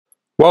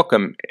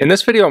Welcome. In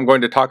this video I'm going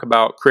to talk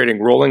about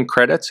creating rolling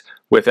credits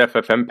with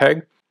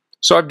FFmpeg.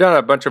 So I've done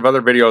a bunch of other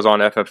videos on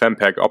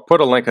FFmpeg. I'll put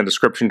a link in the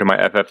description to my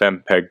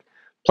FFmpeg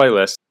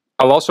playlist.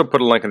 I'll also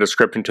put a link in the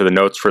description to the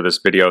notes for this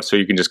video so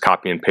you can just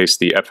copy and paste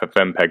the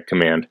FFmpeg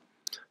command.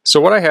 So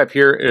what I have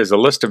here is a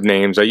list of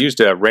names. I used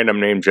a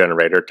random name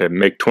generator to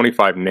make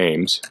 25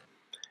 names,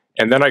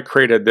 and then I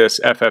created this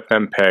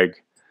FFmpeg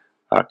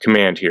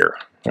command here,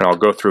 and I'll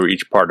go through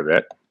each part of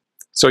it.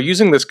 So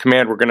using this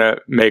command, we're going to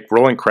make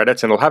rolling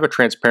credits, and it'll have a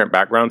transparent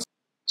background,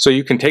 so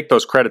you can take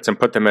those credits and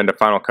put them into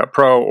Final Cut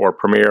Pro or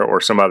Premiere or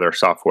some other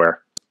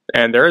software.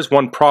 And there is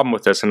one problem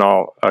with this, and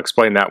I'll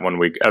explain that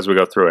as we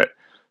go through it.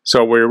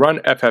 So we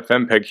run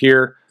FFmpeg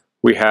here.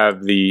 We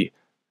have the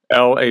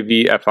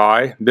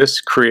LAVFI.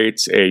 This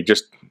creates a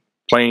just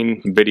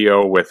plain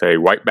video with a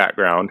white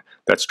background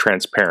that's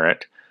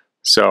transparent.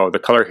 So the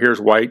color here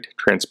is white,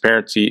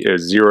 transparency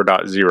is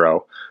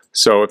 0.0.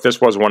 So if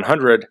this was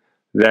 100,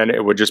 then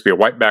it would just be a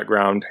white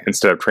background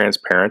instead of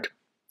transparent.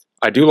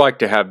 I do like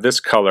to have this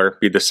color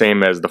be the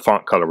same as the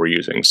font color we're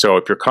using. So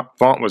if your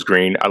font was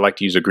green, I like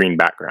to use a green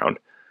background.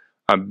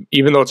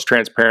 Even though it's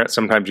transparent,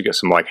 sometimes you get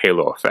some like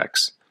halo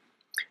effects.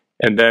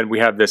 And then we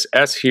have this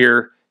S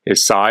here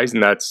is size,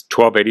 and that's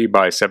 1280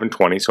 by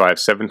 720. So I have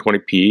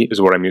 720p is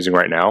what I'm using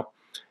right now.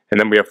 And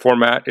then we have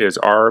format is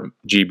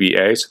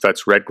RGBA, so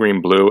that's red,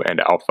 green, blue, and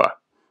alpha.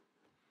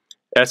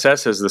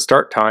 SS is the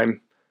start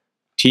time.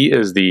 T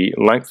is the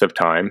length of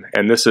time,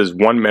 and this is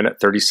 1 minute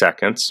 30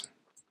 seconds.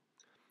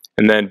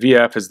 And then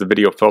VF is the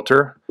video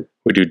filter.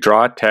 We do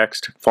draw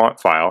text font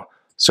file.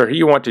 So here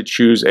you want to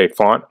choose a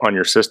font on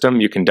your system.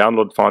 You can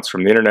download fonts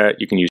from the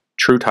internet. You can use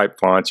true type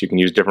fonts. You can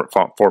use different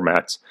font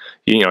formats.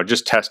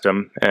 Just test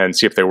them and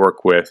see if they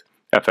work with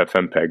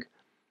FFmpeg.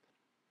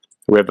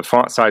 We have the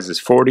font size is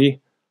 40.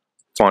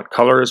 Font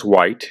color is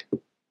white.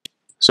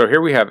 So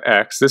here we have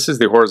X. This is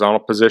the horizontal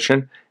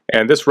position,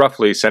 and this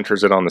roughly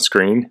centers it on the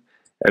screen.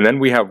 And then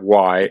we have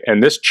Y,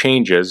 and this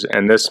changes,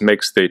 and this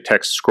makes the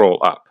text scroll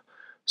up.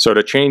 So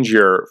to change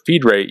your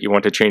feed rate, you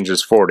want to change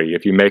this 40.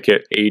 If you make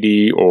it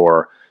 80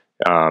 or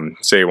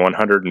say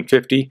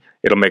 150,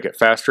 it'll make it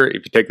faster.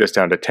 If you take this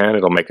down to 10,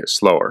 it'll make it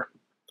slower.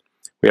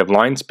 We have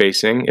line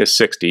spacing is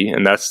 60,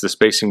 and that's the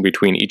spacing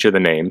between each of the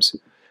names.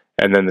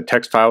 And then the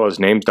text file is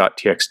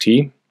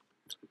names.txt.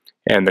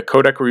 And the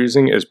codec we're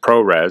using is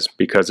ProRes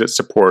because it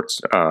supports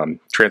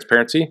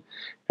transparency.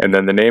 And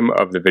then the name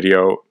of the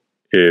video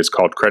is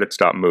called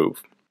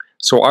credits.move.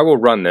 So I will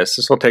run this.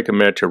 This will take a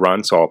minute to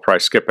run, so I'll probably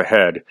skip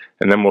ahead,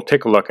 and then we'll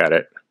take a look at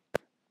it.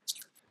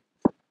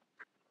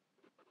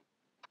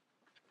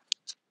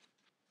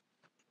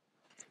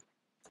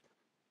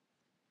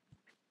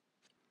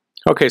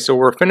 Okay, so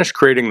we're finished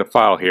creating the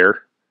file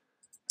here,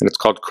 and it's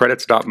called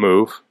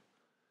credits.move.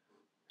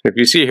 If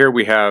you see here,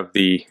 we have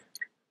the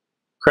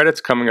credits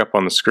coming up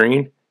on the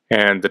screen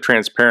and the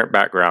transparent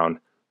background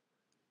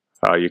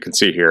you can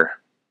see here.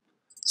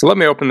 So let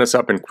me open this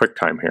up in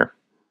QuickTime here.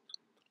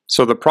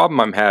 So the problem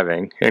I'm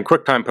having, and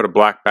QuickTime put a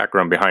black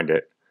background behind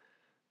it,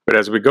 but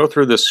as we go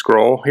through this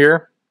scroll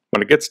here,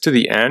 when it gets to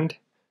the end,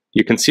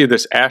 you can see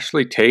this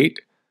Ashley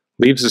Tate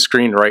leaves the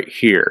screen right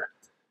here.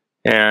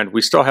 And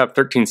we still have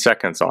 13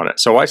 seconds on it.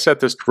 So I set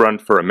this to run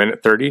for 1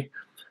 minute 30.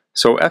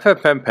 So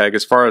FFmpeg,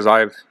 as far as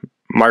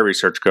my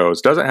research goes,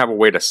 doesn't have a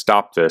way to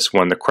stop this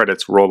when the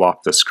credits roll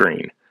off the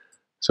screen.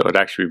 So it'd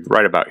actually be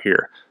right about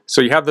here. So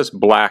you have this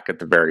black at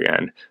the very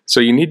end. So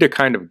you need to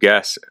kind of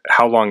guess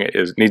how long it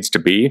needs to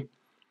be,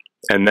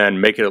 and then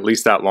make it at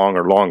least that long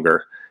or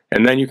longer.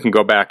 And then you can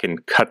go back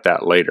and cut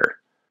that later.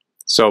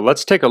 So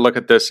let's take a look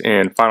at this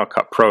in Final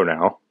Cut Pro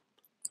now.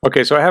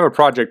 Okay, so I have a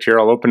project here.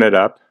 I'll open it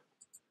up.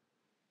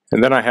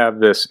 And then I have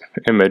this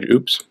image.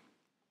 Oops.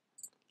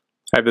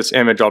 I have this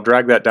image. I'll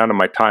drag that down to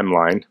my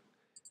timeline.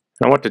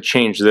 I want to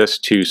change this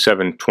to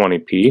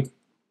 720p.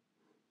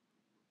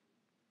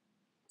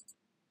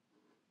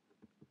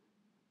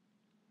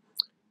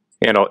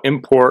 And I'll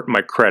import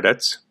my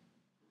credits.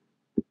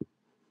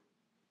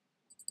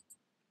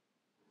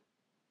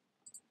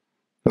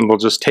 And we'll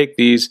just take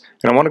these,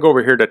 and I want to go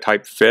over here to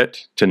type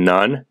fit to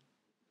none.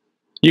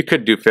 You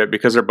could do fit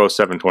because they're both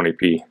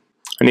 720p.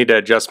 I need to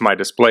adjust my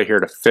display here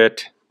to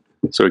fit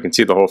so we can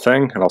see the whole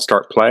thing, and I'll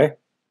start play.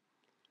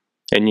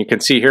 And you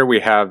can see here we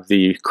have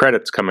the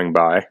credits coming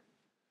by,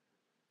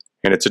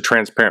 and it's a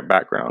transparent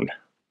background.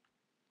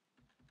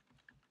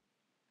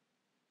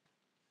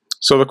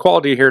 So the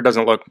quality here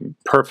doesn't look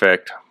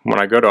perfect. When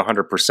I go to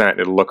 100%,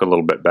 it'll look a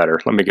little bit better.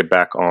 Let me get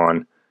back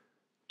on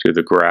to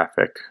the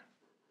graphic,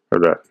 or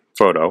the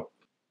photo.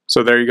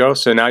 So there you go.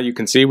 So now you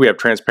can see we have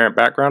transparent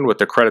background with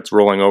the credits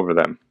rolling over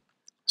them.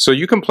 So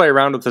you can play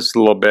around with this a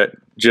little bit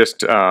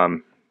just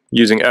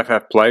using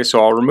FFplay.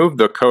 So I'll remove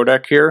the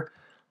codec here.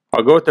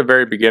 I'll go at the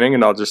very beginning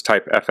and I'll just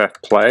type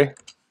FFplay.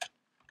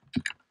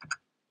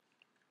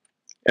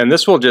 And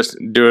this will just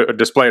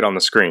display it on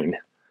the screen.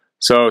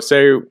 So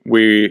say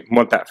we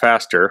want that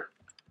faster,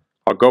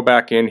 I'll go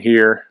back in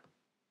here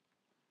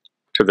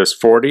to this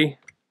 40,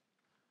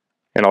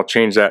 and I'll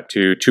change that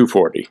to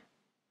 240.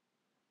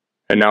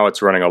 And now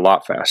it's running a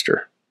lot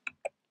faster.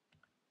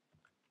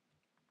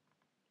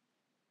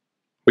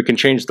 We can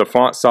change the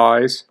font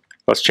size.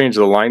 Let's change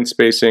the line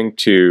spacing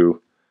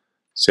to,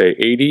 say,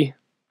 80.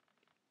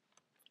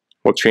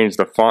 We'll change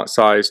the font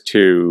size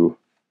to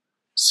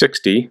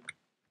 60.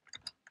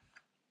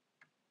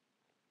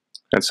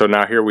 And so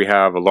now here we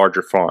have a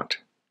larger font.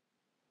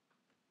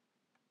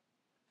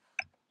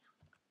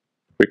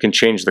 We can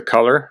change the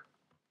color.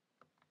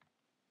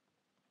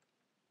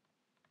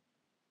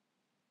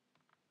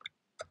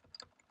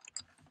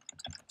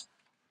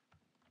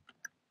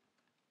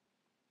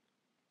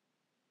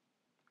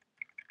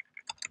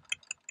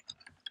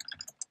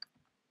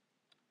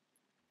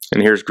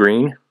 And here's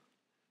green.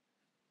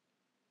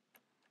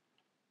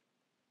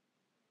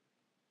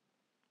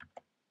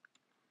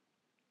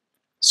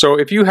 So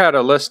if you had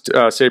a list,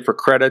 say for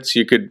credits,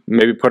 you could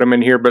maybe put them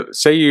in here, but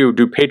say you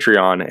do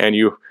Patreon and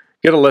you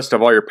get a list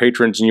of all your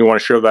patrons and you want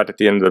to show that at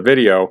the end of the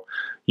video,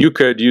 you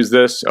could use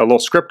this, a little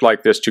script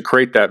like this, to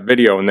create that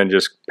video and then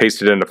just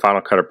paste it into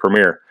Final Cut or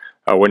Premiere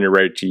when you're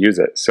ready to use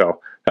it.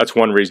 So that's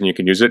one reason you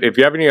can use it. If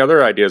you have any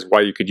other ideas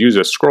why you could use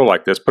a scroll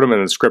like this, put them in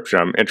the description.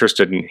 I'm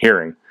interested in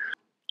hearing.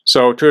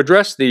 So to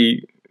address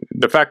the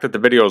fact that the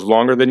video is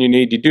longer than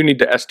you do need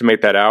to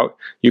estimate that out.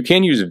 You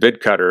can use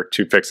VidCutter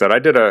to fix that. I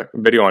did a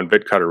video on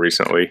VidCutter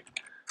recently.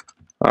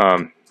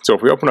 So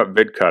if we open up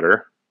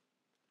VidCutter,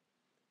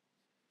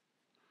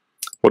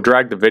 we'll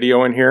drag the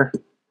video in here.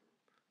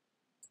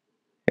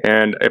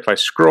 And if I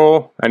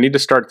scroll, I need to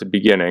start at the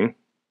beginning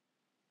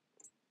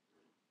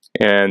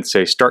and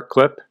say Start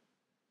Clip.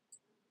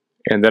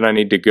 And then I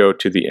need to go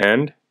to the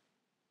end.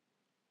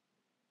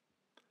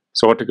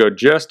 So I want to go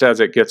just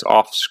as it gets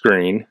off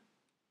screen.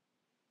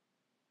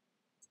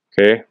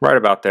 Okay, right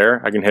about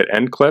there. I can hit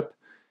End Clip,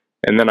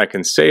 and then I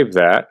can save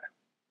that.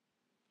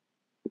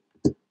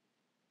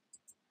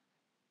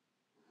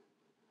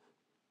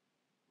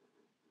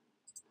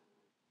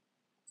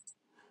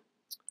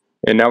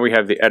 And now we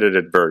have the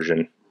edited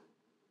version.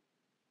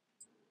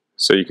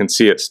 So you can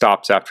see it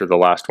stops after the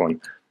last one.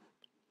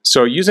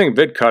 So using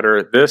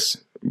VidCutter,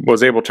 this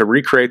was able to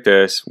recreate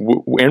this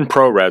in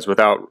ProRes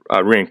without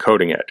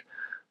re-encoding it.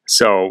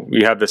 So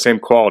you have the same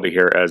quality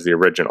here as the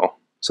original.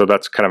 So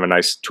that's kind of a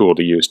nice tool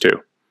to use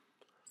too.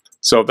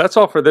 So that's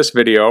all for this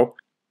video.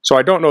 So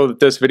I don't know that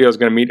this video is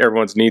going to meet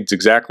everyone's needs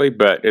exactly,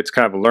 but it's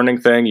kind of a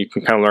learning thing. You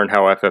can kind of learn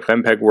how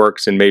FFmpeg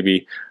works and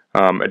maybe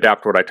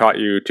adapt what I taught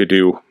you to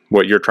do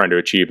what you're trying to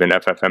achieve in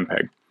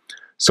FFmpeg.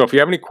 So if you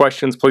have any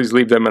questions, please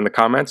leave them in the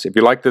comments. If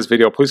you like this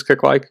video, please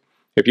click like.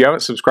 If you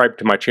haven't subscribed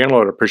to my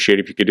channel, I'd appreciate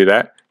it if you could do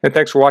that. And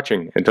thanks for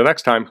watching. Until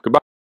next time,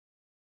 goodbye.